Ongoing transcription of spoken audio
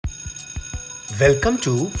Welcome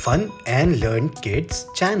to Fun and Learn Kids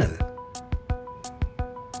channel.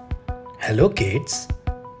 Hello kids,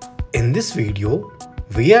 in this video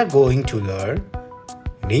we are going to learn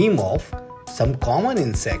name of some common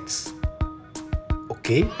insects.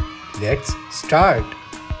 Okay, let's start.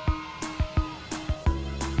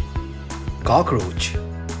 Cockroach.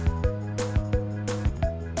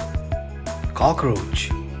 Cockroach.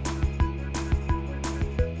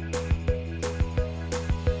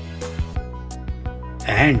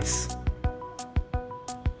 Ants.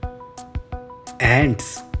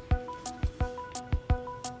 Ants.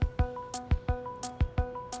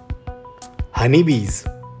 Honeybees.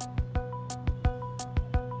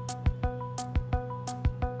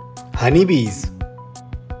 Honeybees.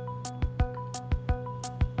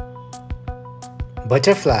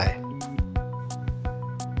 Butterfly.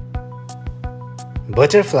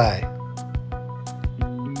 Butterfly.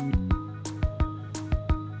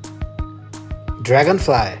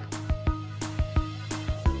 Dragonfly.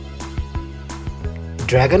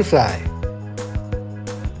 Dragonfly.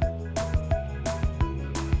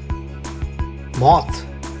 Moth.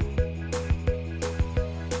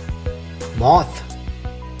 Moth.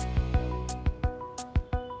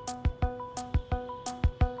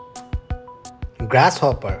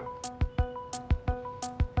 Grasshopper.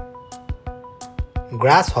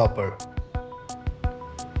 Grasshopper.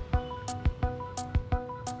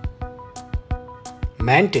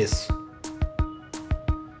 Mantis.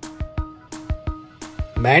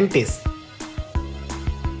 Mantis.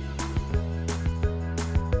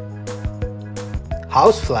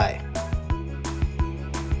 Housefly.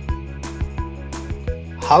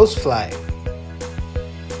 Housefly.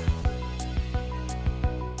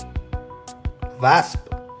 Wasp.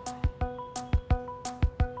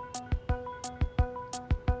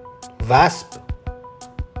 Wasp.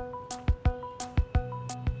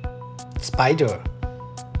 Spider.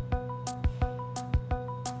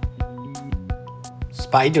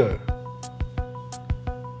 Spider.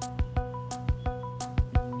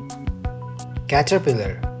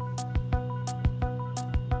 Caterpillar.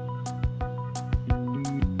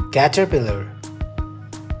 Caterpillar.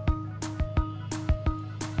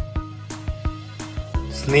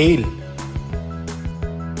 Snail.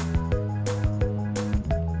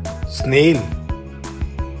 Snail.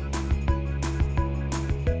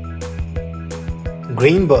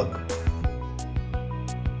 Greenbug.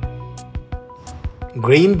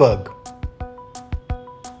 Greenbug.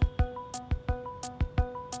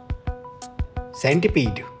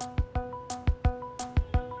 Centipede.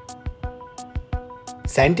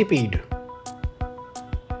 Centipede.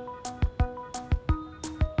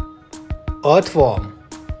 Earthworm.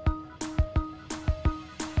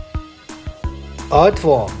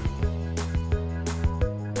 Earthworm.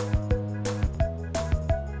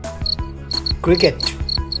 Cricket.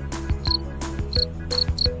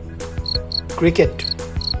 Cricket.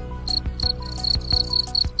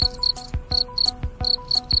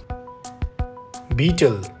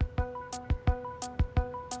 Beetle.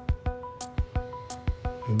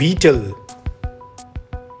 Beetle.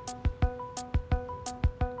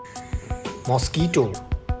 Mosquito.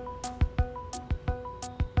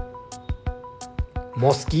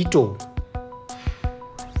 Mosquito.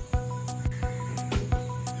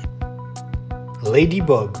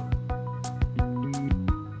 Ladybug.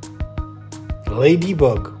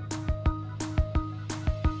 Ladybug.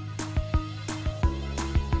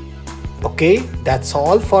 Okay, that's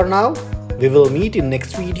all for now. We will meet in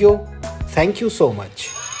next video. Thank you so much.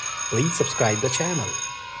 Please subscribe the channel.